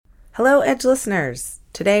Hello, Edge listeners.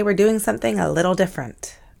 Today we're doing something a little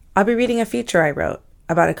different. I'll be reading a feature I wrote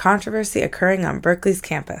about a controversy occurring on Berkeley's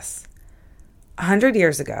campus. 100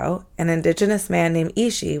 years ago, an indigenous man named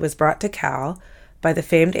Ishi was brought to Cal by the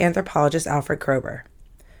famed anthropologist Alfred Kroeber.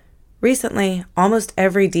 Recently, almost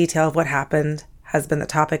every detail of what happened has been the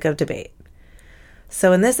topic of debate.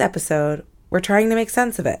 So in this episode, we're trying to make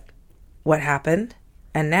sense of it. What happened,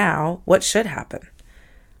 and now what should happen.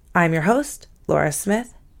 I'm your host, Laura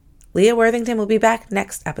Smith. Leah Worthington will be back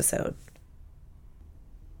next episode.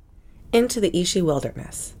 Into the Ishi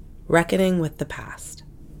Wilderness, Reckoning with the Past,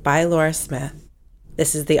 by Laura Smith.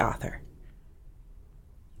 This is the author.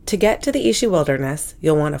 To get to the Ishi Wilderness,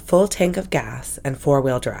 you'll want a full tank of gas and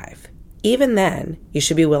four-wheel drive. Even then, you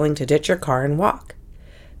should be willing to ditch your car and walk.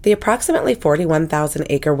 The approximately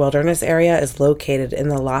 41,000-acre wilderness area is located in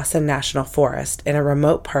the Lawson National Forest in a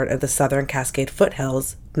remote part of the southern Cascade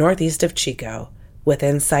foothills northeast of Chico,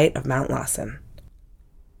 within sight of Mount Lawson.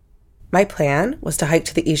 My plan was to hike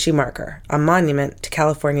to the Ishi Marker, a monument to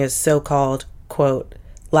California's so-called, quote,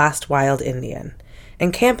 last wild Indian,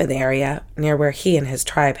 and camp in the area near where he and his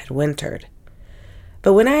tribe had wintered.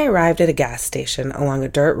 But when I arrived at a gas station along a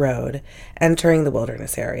dirt road entering the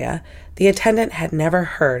wilderness area, the attendant had never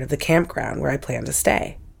heard of the campground where I planned to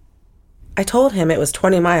stay. I told him it was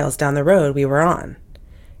 20 miles down the road we were on.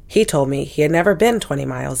 He told me he had never been 20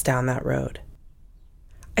 miles down that road.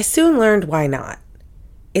 I soon learned why not.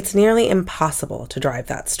 It's nearly impossible to drive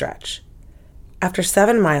that stretch. After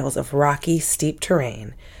 7 miles of rocky, steep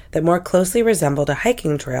terrain that more closely resembled a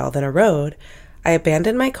hiking trail than a road, I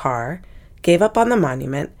abandoned my car, gave up on the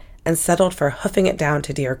monument, and settled for hoofing it down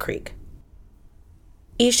to Deer Creek.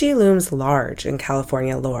 Ishi looms large in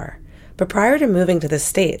California lore, but prior to moving to the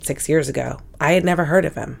state 6 years ago, I had never heard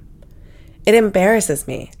of him. It embarrasses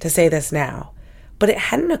me to say this now, but it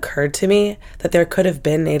hadn't occurred to me that there could have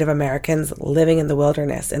been Native Americans living in the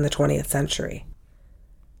wilderness in the 20th century.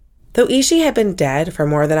 Though Ishi had been dead for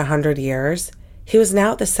more than 100 years, he was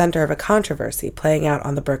now at the center of a controversy playing out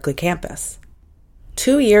on the Berkeley campus.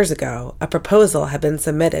 2 years ago, a proposal had been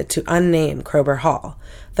submitted to unname Kroeber Hall,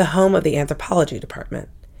 the home of the anthropology department.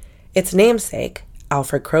 Its namesake,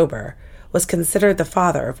 Alfred Kroeber, was considered the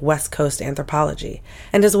father of West Coast anthropology,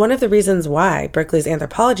 and is one of the reasons why Berkeley's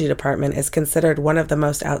anthropology department is considered one of the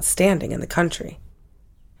most outstanding in the country.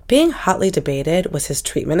 Being hotly debated was his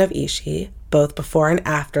treatment of Ishi, both before and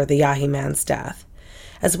after the Yahi man's death,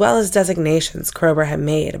 as well as designations Kroeber had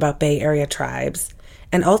made about Bay Area tribes,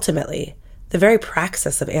 and ultimately, the very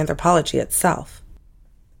praxis of anthropology itself.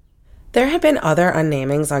 There had been other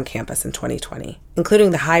unnamings on campus in 2020,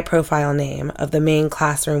 including the high-profile name of the main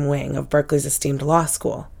classroom wing of Berkeley's esteemed law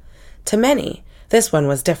school. To many, this one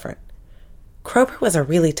was different. Kroeber was a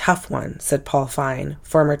really tough one, said Paul Fine,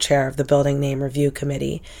 former chair of the Building Name Review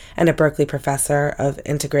Committee and a Berkeley professor of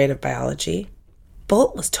integrative biology.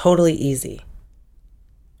 Bolt was totally easy.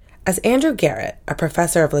 As Andrew Garrett, a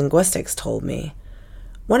professor of linguistics, told me,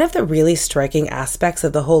 one of the really striking aspects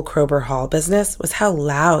of the whole Kroeber Hall business was how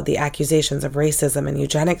loud the accusations of racism and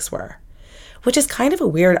eugenics were, which is kind of a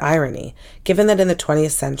weird irony, given that in the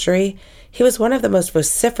 20th century, he was one of the most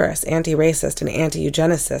vociferous anti-racist and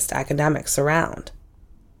anti-eugenicist academics around.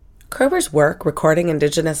 Kroeber's work recording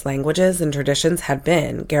indigenous languages and traditions had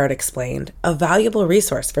been, Garrett explained, a valuable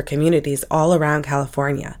resource for communities all around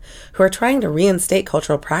California who are trying to reinstate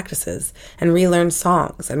cultural practices and relearn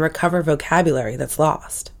songs and recover vocabulary that's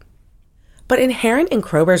lost. But inherent in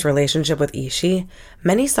Kroeber's relationship with Ishi,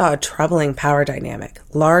 many saw a troubling power dynamic,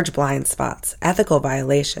 large blind spots, ethical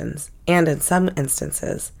violations, and in some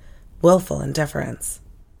instances, willful indifference.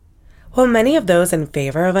 While many of those in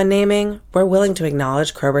favor of unnaming were willing to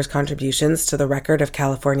acknowledge Kroeber's contributions to the record of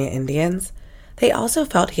California Indians, they also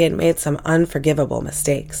felt he had made some unforgivable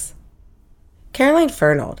mistakes. Caroline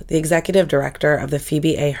Fernald, the executive director of the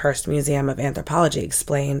Phoebe A. Hearst Museum of Anthropology,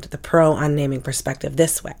 explained the pro-unnaming perspective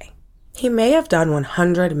this way. He may have done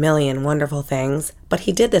 100 million wonderful things, but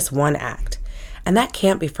he did this one act, and that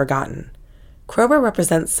can't be forgotten. Kroeber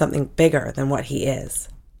represents something bigger than what he is.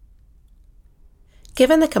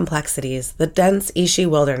 Given the complexities, the dense Ishi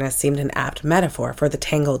wilderness seemed an apt metaphor for the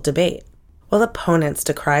tangled debate. While opponents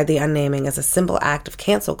decried the unnaming as a simple act of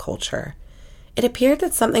cancel culture, it appeared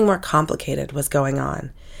that something more complicated was going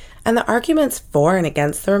on, and the arguments for and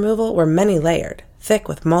against the removal were many-layered, thick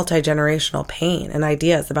with multi-generational pain and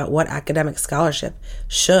ideas about what academic scholarship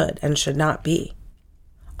should and should not be.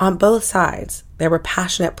 On both sides, there were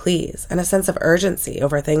passionate pleas and a sense of urgency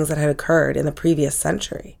over things that had occurred in the previous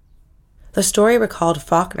century. The story recalled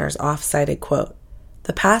Faulkner's oft-cited quote,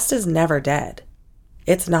 "The past is never dead.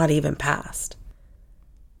 It's not even past."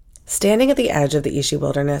 Standing at the edge of the Ishi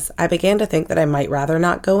wilderness, I began to think that I might rather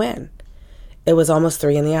not go in. It was almost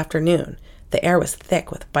 3 in the afternoon. The air was thick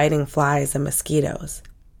with biting flies and mosquitoes.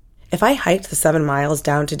 If I hiked the 7 miles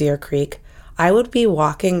down to Deer Creek, I would be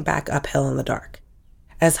walking back uphill in the dark.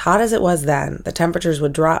 As hot as it was then, the temperatures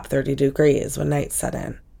would drop 30 degrees when night set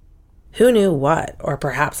in. Who knew what, or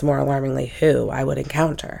perhaps more alarmingly who, I would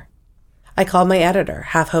encounter? I called my editor,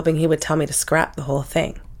 half hoping he would tell me to scrap the whole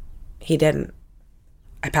thing. He didn't.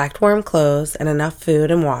 I packed warm clothes and enough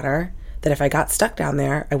food and water that if I got stuck down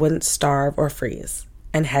there, I wouldn't starve or freeze,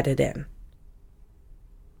 and headed in.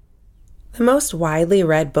 The most widely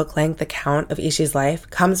read book-length account of Ishi's life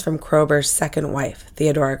comes from Kroeber's second wife,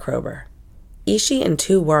 Theodora Kroeber. Ishi in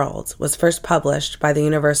Two Worlds was first published by the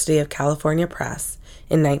University of California Press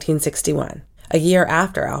in 1961, a year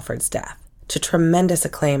after Alfred's death, to tremendous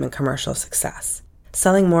acclaim and commercial success,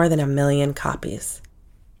 selling more than 1 million copies.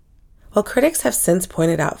 While critics have since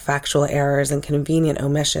pointed out factual errors and convenient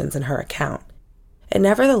omissions in her account, it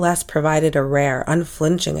nevertheless provided a rare,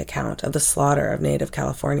 unflinching account of the slaughter of native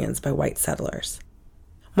Californians by white settlers.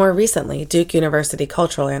 More recently, Duke University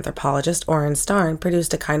cultural anthropologist Orrin Starn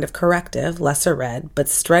produced a kind of corrective, lesser-read, but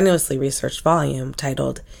strenuously researched volume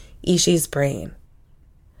titled Ishi's Brain.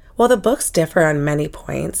 While the books differ on many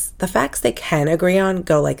points, the facts they can agree on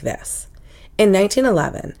go like this. In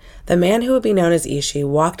 1911, the man who would be known as Ishi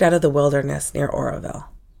walked out of the wilderness near Oroville.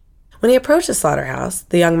 When he approached the slaughterhouse,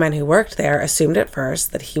 the young men who worked there assumed at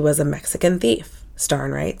first that he was a Mexican thief,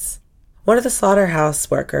 Starn writes. One of the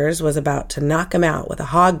slaughterhouse workers was about to knock him out with a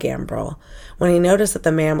hog gambrel when he noticed that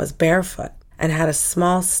the man was barefoot and had a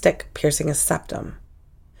small stick piercing his septum.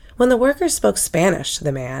 When the workers spoke Spanish to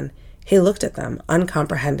the man, he looked at them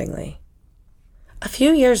uncomprehendingly. A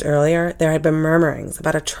few years earlier, there had been murmurings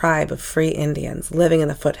about a tribe of free Indians living in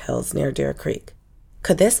the foothills near Deer Creek.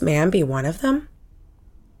 Could this man be one of them?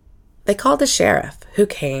 They called the sheriff, who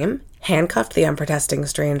came, handcuffed the unprotesting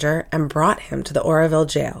stranger, and brought him to the Oroville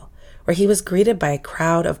jail, where he was greeted by a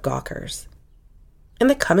crowd of gawkers. In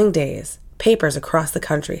the coming days, papers across the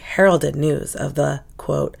country heralded news of the,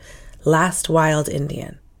 quote, last wild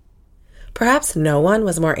Indian. Perhaps no one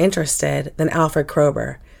was more interested than Alfred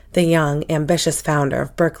Kroeber, the young, ambitious founder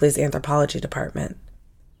of Berkeley's anthropology department.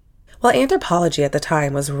 While anthropology at the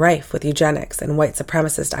time was rife with eugenics and white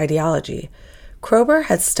supremacist ideology, Kroeber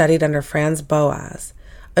had studied under Franz Boas,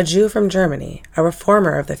 a Jew from Germany, a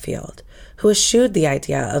reformer of the field, who eschewed the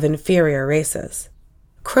idea of inferior races.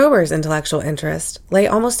 Kroeber's intellectual interest lay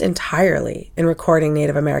almost entirely in recording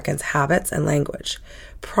Native Americans' habits and language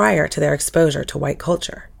prior to their exposure to white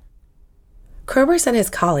culture. Kroeber sent his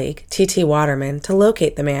colleague, T.T. Waterman, to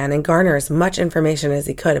locate the man and garner as much information as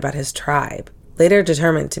he could about his tribe, later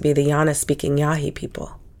determined to be the Yana-speaking Yahi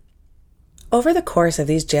people. Over the course of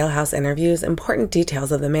these jailhouse interviews, important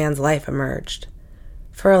details of the man's life emerged.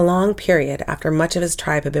 For a long period after much of his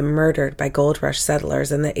tribe had been murdered by gold rush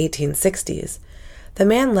settlers in the 1860s, the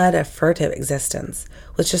man led a furtive existence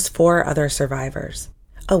with just 4 other survivors.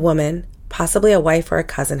 A woman, possibly a wife or a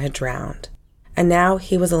cousin, had drowned, and now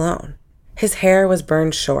he was alone. His hair was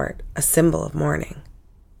burned short, a symbol of mourning.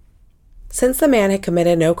 Since the man had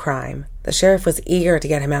committed no crime, the sheriff was eager to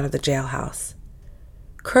get him out of the jailhouse.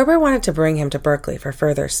 Kroeber wanted to bring him to Berkeley for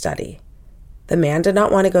further study. The man did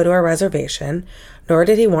not want to go to a reservation, nor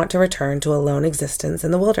did he want to return to a lone existence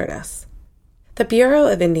in the wilderness. The Bureau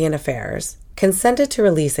of Indian Affairs consented to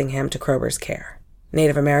releasing him to Kroeber's care.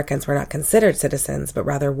 Native Americans were not considered citizens, but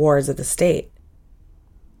rather wards of the state.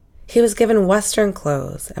 He was given Western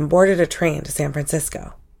clothes and boarded a train to San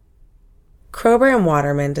Francisco. Kroeber and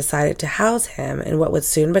Waterman decided to house him in what would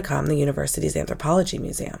soon become the university's anthropology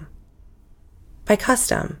museum. By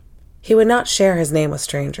custom, he would not share his name with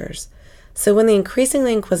strangers, so when the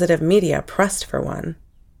increasingly inquisitive media pressed for one,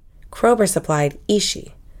 Kroeber supplied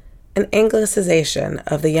Ishi, an anglicization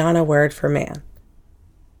of the Yana word for man.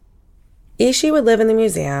 Ishi would live in the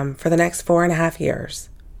museum for the next 4.5 years,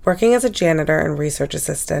 working as a janitor and research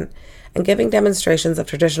assistant and giving demonstrations of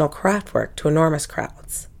traditional craftwork to enormous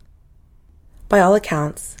crowds. By all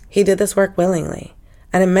accounts, he did this work willingly,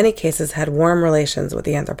 and in many cases had warm relations with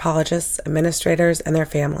the anthropologists, administrators, and their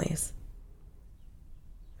families.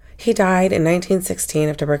 He died in 1916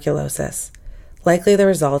 of tuberculosis, likely the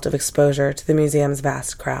result of exposure to the museum's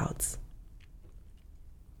vast crowds.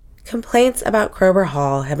 Complaints about Kroeber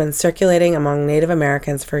Hall had been circulating among Native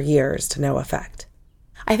Americans for years to no effect.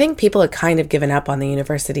 I think people had kind of given up on the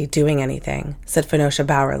university doing anything, said Phenosha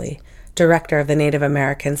Bowerly, director of the Native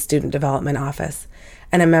American Student Development Office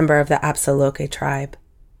and a member of the Apsaloke tribe.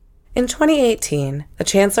 In 2018, the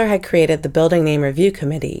chancellor had created the Building Name Review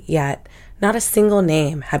Committee, yet Not a single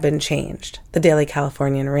name had been changed. The Daily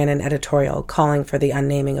Californian ran an editorial calling for the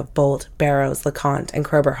unnaming of Bolt, Barrows, LeConte, and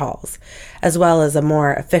Kroeber halls, as well as a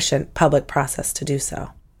more efficient public process to do so.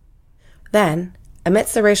 Then,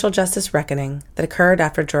 amidst the racial justice reckoning that occurred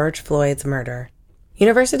after George Floyd's murder,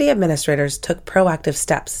 university administrators took proactive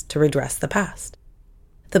steps to redress the past.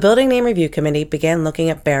 The Building Name Review Committee began looking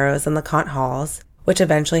at Barrows and LeConte halls, which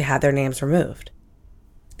eventually had their names removed.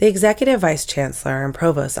 The executive vice chancellor and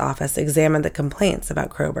provost's office examined the complaints about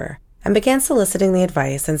Kroeber and began soliciting the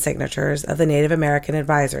advice and signatures of the Native American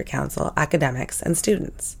Advisory Council, academics, and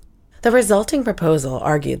students. The resulting proposal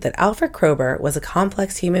argued that Alfred Kroeber was a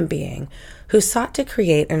complex human being who sought to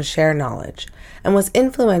create and share knowledge and was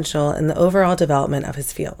influential in the overall development of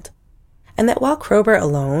his field, and that while Kroeber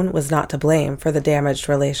alone was not to blame for the damaged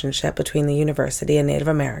relationship between the university and Native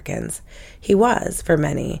Americans, he was, for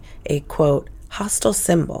many, a, quote, hostile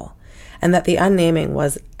symbol, and that the unnaming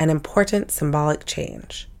was an important symbolic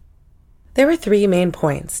change. There were three main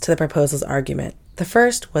points to the proposal's argument. The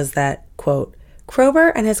first was that, quote,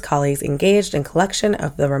 Kroeber and his colleagues engaged in collection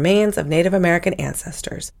of the remains of Native American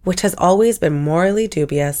ancestors, which has always been morally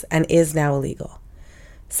dubious and is now illegal.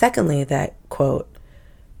 Secondly, that, quote,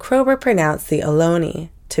 Kroeber pronounced the Ohlone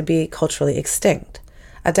to be culturally extinct,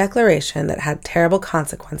 a declaration that had terrible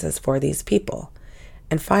consequences for these people.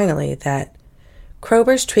 And finally, that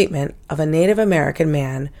Kroeber's treatment of a Native American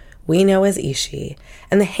man we know as Ishi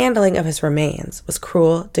and the handling of his remains was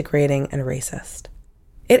cruel, degrading, and racist.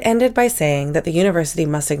 It ended by saying that the university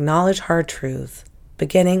must acknowledge hard truths,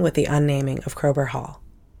 beginning with the unnaming of Kroeber Hall.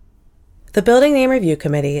 The Building Name Review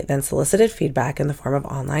Committee then solicited feedback in the form of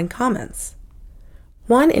online comments.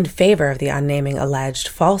 One in favor of the unnaming alleged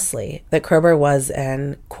falsely that Kroeber was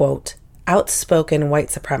an, quote, outspoken white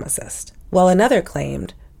supremacist, while another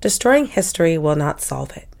claimed, destroying history will not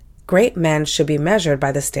solve it. Great men should be measured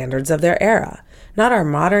by the standards of their era, not our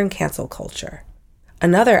modern cancel culture.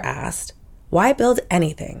 Another asked, why build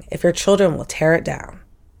anything if your children will tear it down?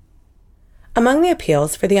 Among the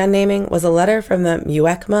appeals for the unnaming was a letter from the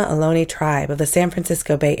Muwekma Ohlone tribe of the San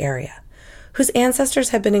Francisco Bay Area, whose ancestors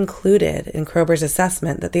had been included in Kroeber's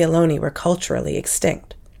assessment that the Ohlone were culturally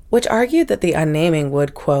extinct, which argued that the unnaming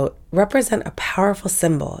would, quote, represent a powerful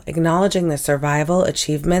symbol acknowledging the survival,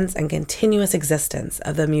 achievements, and continuous existence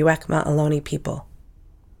of the Muwekma Ohlone people.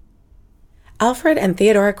 Alfred and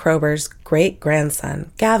Theodora Kroeber's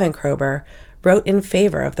great-grandson, Gavin Kroeber, wrote in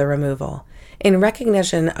favor of the removal, in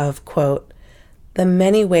recognition of, quote, the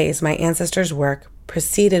many ways my ancestors' work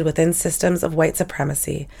proceeded within systems of white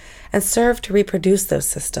supremacy and served to reproduce those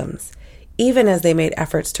systems, even as they made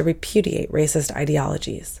efforts to repudiate racist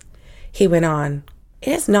ideologies. He went on,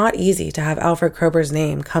 it is not easy to have Alfred Kroeber's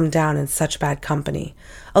name come down in such bad company,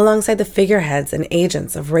 alongside the figureheads and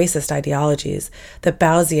agents of racist ideologies that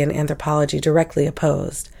Bowsian anthropology directly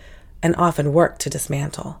opposed, and often worked to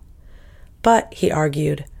dismantle. But, he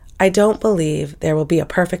argued, I don't believe there will be a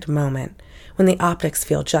perfect moment when the optics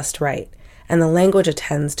feel just right, and the language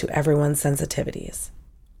attends to everyone's sensitivities.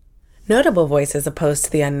 Notable voices opposed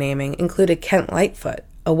to the unnaming included Kent Lightfoot,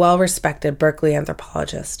 a well-respected Berkeley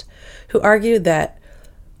anthropologist, who argued that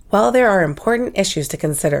while there are important issues to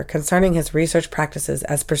consider concerning his research practices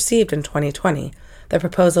as perceived in 2020, the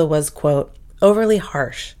proposal was, quote, overly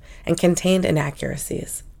harsh and contained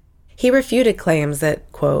inaccuracies. He refuted claims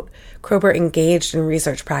that, quote, Kroeber engaged in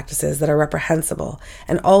research practices that are reprehensible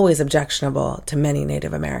and always objectionable to many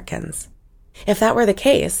Native Americans. If that were the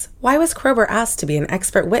case, why was Kroeber asked to be an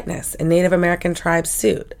expert witness in Native American tribes'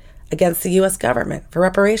 suit against the U.S. government for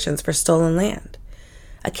reparations for stolen land,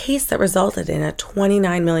 a case that resulted in a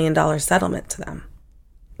 $29 million settlement to them?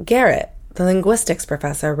 Garrett, the linguistics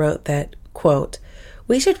professor, wrote that, quote,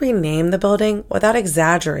 we should rename the building without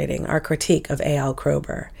exaggerating our critique of A.L.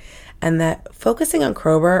 Kroeber, and that focusing on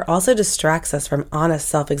Kroeber also distracts us from honest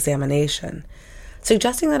self-examination,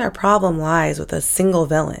 suggesting that our problem lies with a single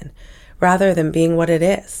villain, rather than being what it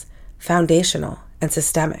is, foundational and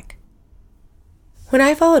systemic. When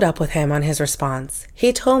I followed up with him on his response,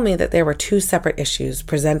 he told me that there were two separate issues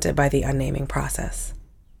presented by the unnaming process.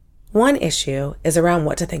 One issue is around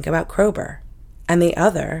what to think about Kroeber, and the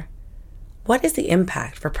other, what is the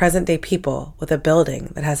impact for present-day people with a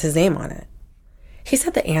building that has his name on it? He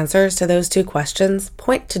said the answers to those two questions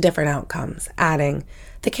point to different outcomes, adding,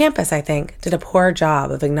 the campus, I think, did a poor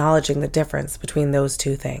job of acknowledging the difference between those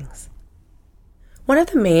two things. One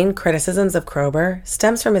of the main criticisms of Kroeber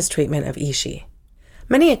stems from his treatment of Ishi.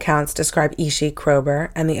 Many accounts describe Ishi,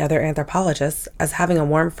 Kroeber, and the other anthropologists as having a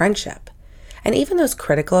warm friendship, and even those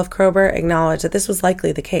critical of Kroeber acknowledge that this was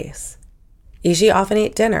likely the case. Ishi often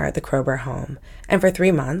ate dinner at the Kroeber home, and for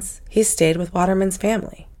 3 months, he stayed with Waterman's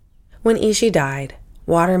family. When Ishi died,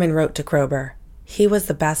 Waterman wrote to Kroeber, "He was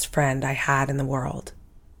the best friend I had in the world."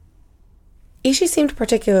 Ishi seemed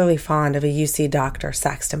particularly fond of a UC doctor,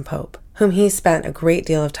 Saxton Pope, whom he spent a great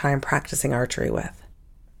deal of time practicing archery with.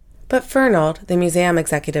 But Fernald, the museum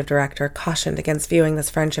executive director, cautioned against viewing this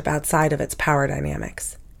friendship outside of its power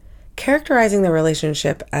dynamics. Characterizing the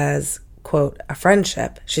relationship as, quote, a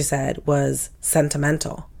friendship, she said, was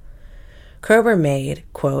sentimental. Kroeber made,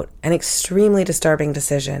 quote, an extremely disturbing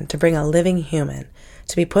decision to bring a living human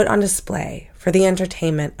to be put on display for the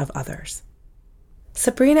entertainment of others.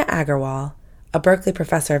 Sabrina Agarwal, a Berkeley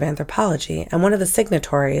professor of anthropology and one of the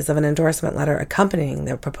signatories of an endorsement letter accompanying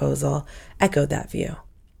the proposal, echoed that view.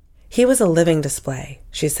 "He was a living display,"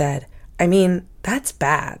 she said. "I mean, that's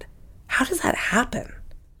bad. How does that happen?"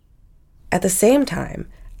 At the same time,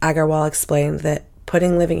 Agarwal explained that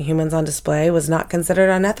putting living humans on display was not considered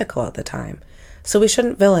unethical at the time, so we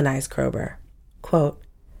shouldn't villainize Kroeber. Quote,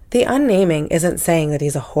 "The unnaming isn't saying that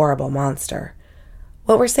he's a horrible monster.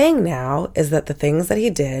 What we're saying now is that the things that he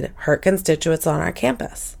did hurt constituents on our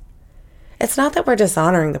campus. It's not that we're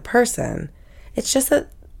dishonoring the person, it's just that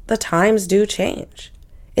the times do change.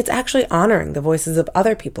 It's actually honoring the voices of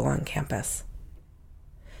other people on campus."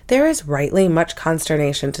 There is rightly much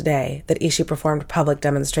consternation today that Ishi performed public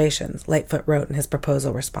demonstrations, Lightfoot wrote in his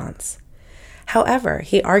proposal response. However,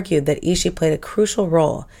 he argued that Ishi played a crucial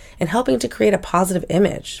role in helping to create a positive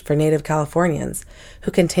image for Native Californians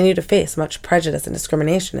who continue to face much prejudice and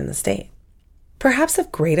discrimination in the state. Perhaps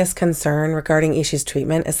of greatest concern regarding Ishi's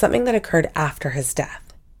treatment is something that occurred after his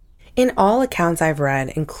death. In all accounts I've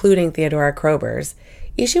read, including Theodora Kroeber's,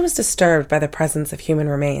 Ishi was disturbed by the presence of human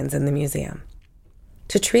remains in the museum.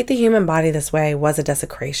 To treat the human body this way was a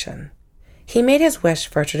desecration. He made his wish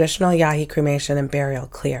for a traditional Yahi cremation and burial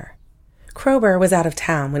clear. Kroeber was out of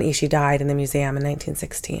town when Ishi died in the museum in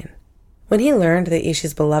 1916. When he learned that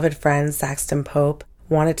Ishi's beloved friend Saxton Pope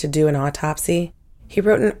wanted to do an autopsy, he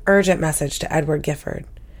wrote an urgent message to Edward Gifford,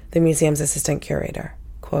 the museum's assistant curator.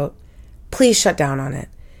 Quote, "Please shut down on it.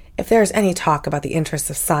 If there is any talk about the interests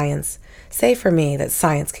of science, say for me that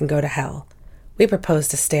science can go to hell. We propose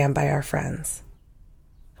to stand by our friends."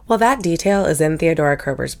 While that detail is in Theodora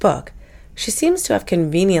Kroeber's book, she seems to have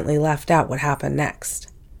conveniently left out what happened next.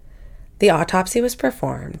 The autopsy was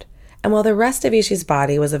performed, and while the rest of Ishi's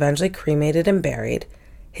body was eventually cremated and buried,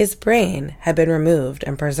 his brain had been removed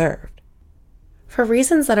and preserved. For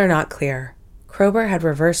reasons that are not clear, Kroeber had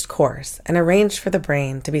reversed course and arranged for the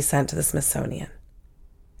brain to be sent to the Smithsonian.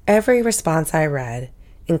 Every response I read,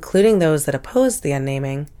 including those that opposed the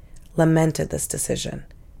unnaming, lamented this decision.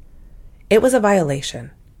 It was a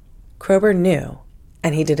violation. Kroeber knew,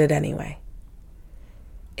 and he did it anyway.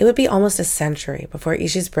 It would be almost a century before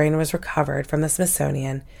Ishi's brain was recovered from the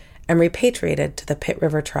Smithsonian and repatriated to the Pit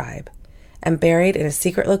River tribe and buried in a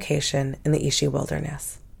secret location in the Ishi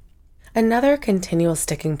wilderness. Another continual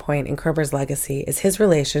sticking point in Kroeber's legacy is his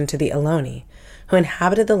relation to the Ohlone, who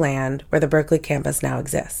inhabited the land where the Berkeley campus now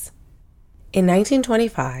exists. In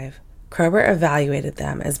 1925, Kroeber evaluated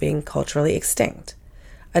them as being culturally extinct,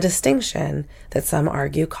 a distinction that some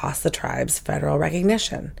argue cost the tribes federal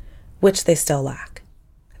recognition, which they still lack.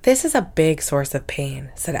 "This is a big source of pain,"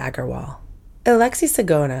 said Agarwal. Alexi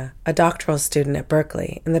Sagona, a doctoral student at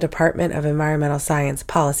Berkeley in the Department of Environmental Science,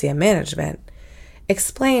 Policy, and Management,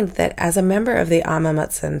 explained that as a member of the Ama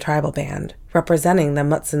Mutsun tribal band, representing the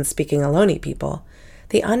Mutsun-speaking Ohlone people,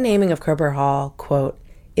 the unnaming of Kroeber Hall, quote,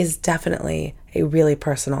 "is definitely a really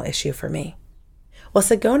personal issue for me." While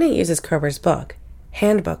Sagona uses Kroeber's book,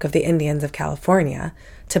 Handbook of the Indians of California,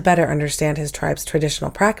 to better understand his tribe's traditional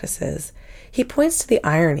practices, he points to the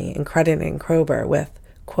irony in crediting Kroeber with,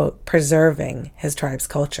 quote, "preserving his tribe's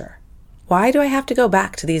culture." Why do I have to go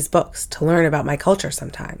back to these books to learn about my culture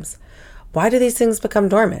sometimes? Why do these things become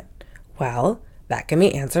dormant? Well, that can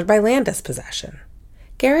be answered by land dispossession.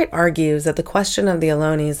 Garrett argues that the question of the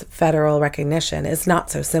Ohloni's federal recognition is not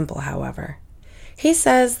so simple, however. He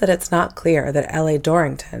says that it's not clear that L.A.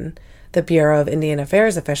 Dorrington, the Bureau of Indian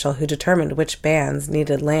Affairs official who determined which bands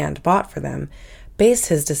needed land bought for them, based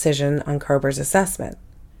his decision on Kroeber's assessment.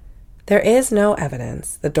 There is no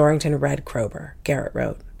evidence that Dorrington read Kroeber, Garrett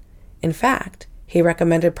wrote. In fact, he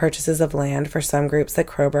recommended purchases of land for some groups that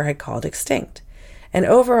Kroeber had called extinct, and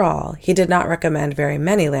overall, he did not recommend very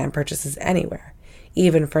many land purchases anywhere,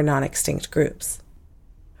 even for non-extinct groups.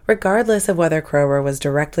 Regardless of whether Kroeber was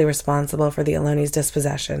directly responsible for the Ohloni's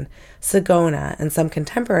dispossession, Sagona and some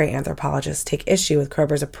contemporary anthropologists take issue with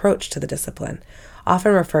Kroeber's approach to the discipline,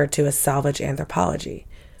 often referred to as salvage anthropology,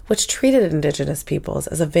 which treated indigenous peoples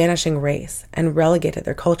as a vanishing race and relegated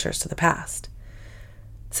their cultures to the past.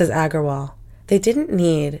 Says Agarwal, They didn't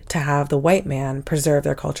need to have the white man preserve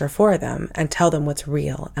their culture for them and tell them what's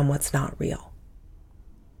real and what's not real.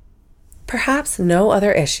 Perhaps no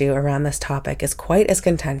other issue around this topic is quite as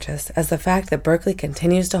contentious as the fact that Berkeley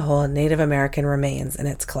continues to hold Native American remains in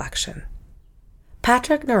its collection.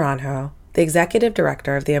 Patrick Naranjo, the executive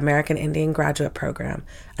director of the American Indian Graduate Program,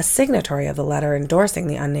 a signatory of the letter endorsing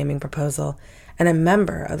the unnaming proposal, and a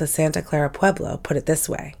member of the Santa Clara Pueblo, put it this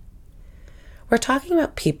way: "We're talking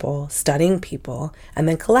about people studying people and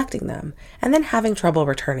then collecting them and then having trouble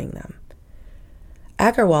returning them."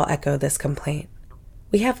 Agarwal echoed this complaint.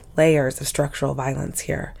 "We have layers of structural violence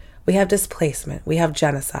here. We have displacement. We have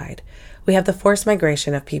genocide. We have the forced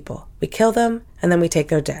migration of people. We kill them, and then we take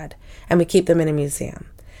their dead, and we keep them in a museum.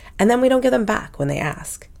 And then we don't give them back when they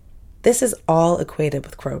ask. This is all equated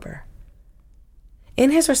with Kroeber."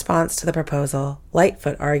 In his response to the proposal,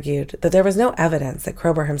 Lightfoot argued that there was no evidence that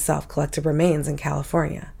Kroeber himself collected remains in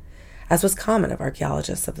California, as was common of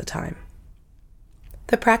archaeologists of the time.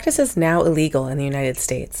 The practice is now illegal in the United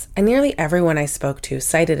States, and nearly everyone I spoke to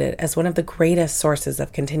cited it as one of the greatest sources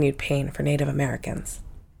of continued pain for Native Americans.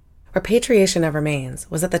 Repatriation of remains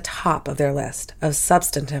was at the top of their list of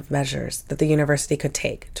substantive measures that the university could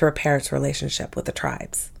take to repair its relationship with the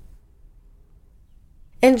tribes.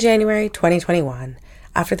 In January 2021,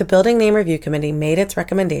 after the Building Name Review Committee made its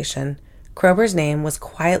recommendation, Kroeber's name was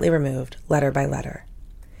quietly removed letter by letter.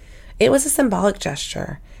 It was a symbolic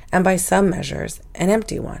gesture, and by some measures, an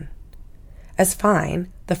empty one. As fine,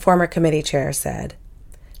 the former committee chair said,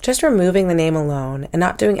 "Just removing the name alone and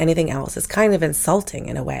not doing anything else is kind of insulting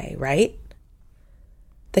in a way, right?"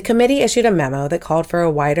 The committee issued a memo that called for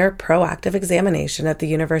a wider, proactive examination of the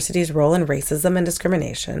university's role in racism and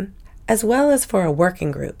discrimination, as well as for a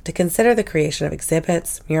working group to consider the creation of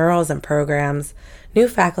exhibits, murals, and programs, new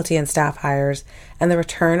faculty and staff hires, and the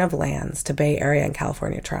return of lands to Bay Area and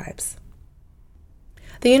California tribes.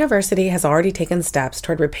 The university has already taken steps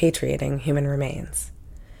toward repatriating human remains.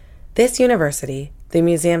 This university, the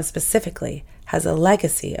museum specifically, has a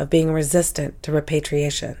legacy of being resistant to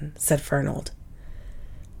repatriation, said Fernald.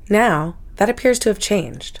 Now, that appears to have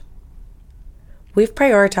changed. "We've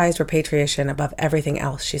prioritized repatriation above everything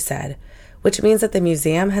else," she said, which means that the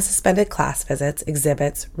museum has suspended class visits,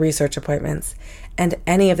 exhibits, research appointments, and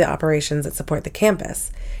any of the operations that support the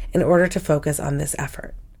campus in order to focus on this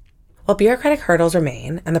effort. While bureaucratic hurdles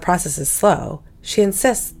remain and the process is slow, she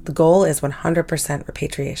insists the goal is 100%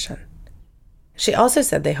 repatriation. She also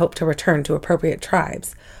said they hope to return to appropriate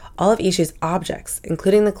tribes all of Ishi's objects,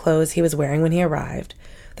 including the clothes he was wearing when he arrived,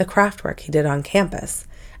 the craftwork he did on campus,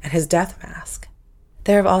 and his death mask.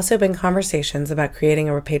 There have also been conversations about creating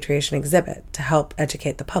a repatriation exhibit to help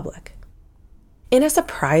educate the public. In a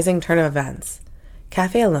surprising turn of events,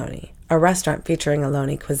 Café Ohlone, a restaurant featuring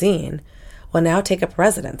Ohlone cuisine, will now take up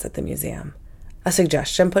residence at the museum, a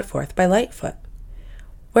suggestion put forth by Lightfoot.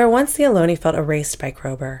 Where once the Ohlone felt erased by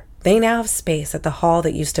Kroeber, they now have space at the hall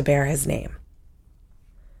that used to bear his name.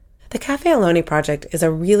 The Café Ohlone project is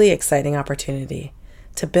a really exciting opportunity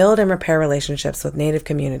to build and repair relationships with Native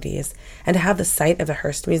communities and to have the site of the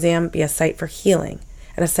Hearst Museum be a site for healing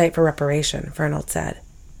and a site for reparation, Fernald said.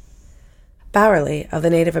 Bowerly of the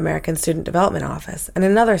Native American Student Development Office and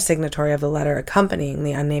another signatory of the letter accompanying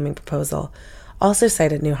the unnaming proposal also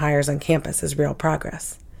cited new hires on campus as real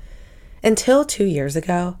progress. Until 2 years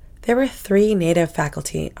ago, there were 3 Native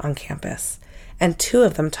faculty on campus, and 2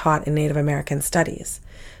 of them taught in Native American studies,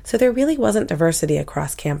 so there really wasn't diversity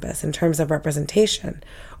across campus in terms of representation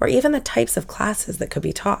or even the types of classes that could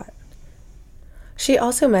be taught. She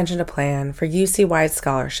also mentioned a plan for UC-wide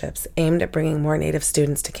scholarships aimed at bringing more Native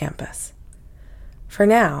students to campus. For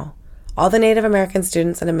now, all the Native American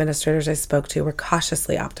students and administrators I spoke to were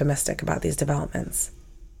cautiously optimistic about these developments.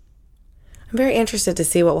 "I'm very interested to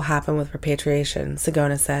see what will happen with repatriation,"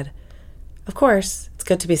 Sagona said. "Of course, it's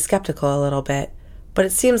good to be skeptical a little bit, but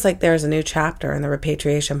it seems like there is a new chapter in the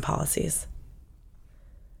repatriation policies."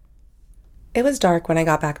 It was dark when I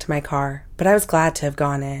got back to my car, but I was glad to have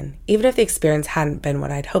gone in, even if the experience hadn't been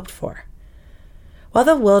what I'd hoped for. While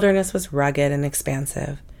the wilderness was rugged and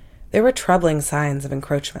expansive, there were troubling signs of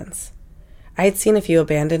encroachments. I had seen a few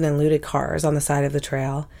abandoned and looted cars on the side of the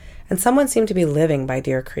trail, and someone seemed to be living by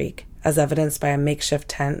Deer Creek, as evidenced by a makeshift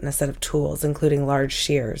tent and a set of tools, including large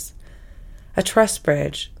shears. A truss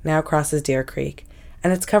bridge now crosses Deer Creek,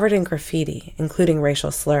 and it's covered in graffiti, including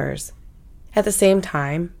racial slurs. At the same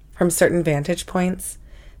time, from certain vantage points,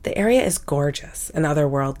 the area is gorgeous and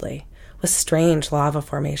otherworldly, with strange lava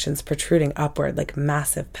formations protruding upward like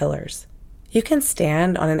massive pillars. You can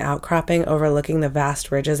stand on an outcropping overlooking the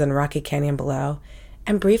vast ridges and rocky canyon below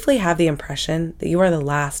and briefly have the impression that you are the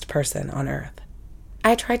last person on Earth.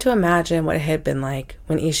 I tried to imagine what it had been like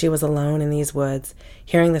when Ishi was alone in these woods,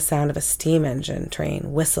 hearing the sound of a steam engine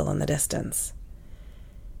train whistle in the distance.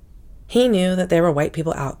 He knew that there were white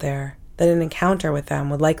people out there, that an encounter with them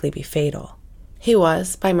would likely be fatal. He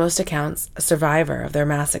was, by most accounts, a survivor of their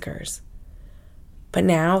massacres. But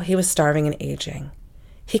now he was starving and aging.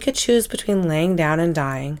 He could choose between laying down and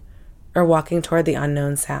dying or walking toward the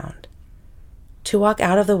unknown sound. To walk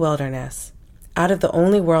out of the wilderness, out of the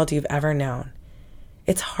only world you've ever known,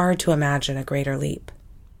 it's hard to imagine a greater leap.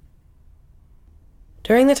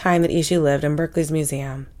 During the time that Ishi lived in Berkeley's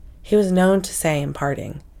museum, he was known to say in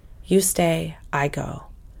parting, "You stay, I go."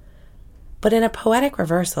 But in a poetic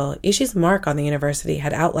reversal, Ishi's mark on the university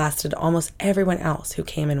had outlasted almost everyone else who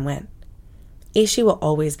came and went. "Ishi will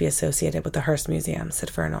always be associated with the Hearst Museum," said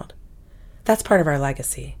Fernald. "That's part of our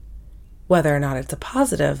legacy. Whether or not it's a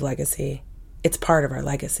positive legacy, it's part of our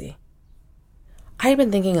legacy." I had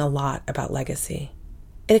been thinking a lot about legacy.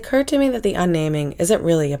 It occurred to me that the unnaming isn't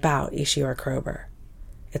really about Ishi or Kroeber.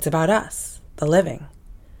 It's about us, the living.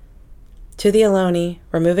 To the Ohlone,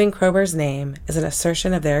 removing Kroeber's name is an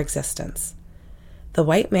assertion of their existence. The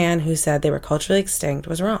white man who said they were culturally extinct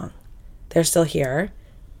was wrong. They're still here,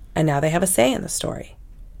 and now they have a say in the story.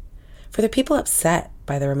 For the people upset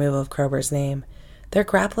by the removal of Kroeber's name, they're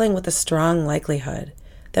grappling with the strong likelihood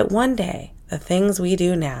that one day the things we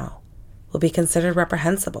do now will be considered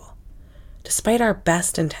reprehensible. Despite our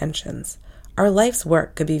best intentions, our life's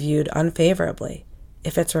work could be viewed unfavorably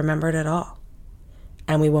if it's remembered at all,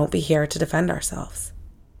 and we won't be here to defend ourselves.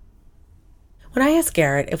 When I asked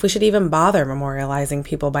Garrett if we should even bother memorializing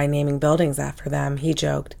people by naming buildings after them, he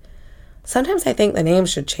joked, "Sometimes I think the names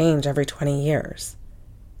should change every 20 years.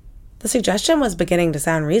 The suggestion was beginning to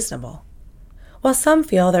sound reasonable. While some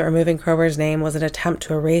feel that removing Kroeber's name was an attempt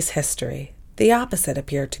to erase history, the opposite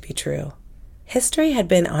appeared to be true. History had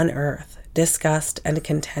been unearthed, discussed, and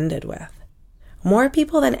contended with. More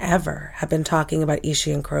people than ever have been talking about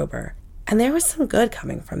Ishi and Kroeber, and there was some good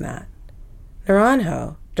coming from that.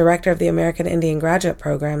 Naranjo, director of the American Indian Graduate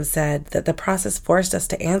Program, said that the process forced us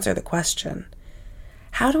to answer the question,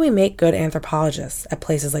 how do we make good anthropologists at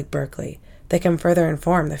places like Berkeley that can further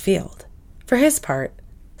inform the field? For his part,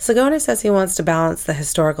 Sagona says he wants to balance the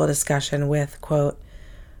historical discussion with, quote,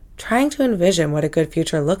 trying to envision what a good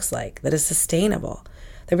future looks like that is sustainable,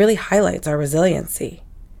 that really highlights our resiliency.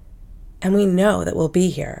 And we know that we'll be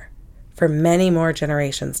here for many more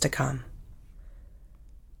generations to come.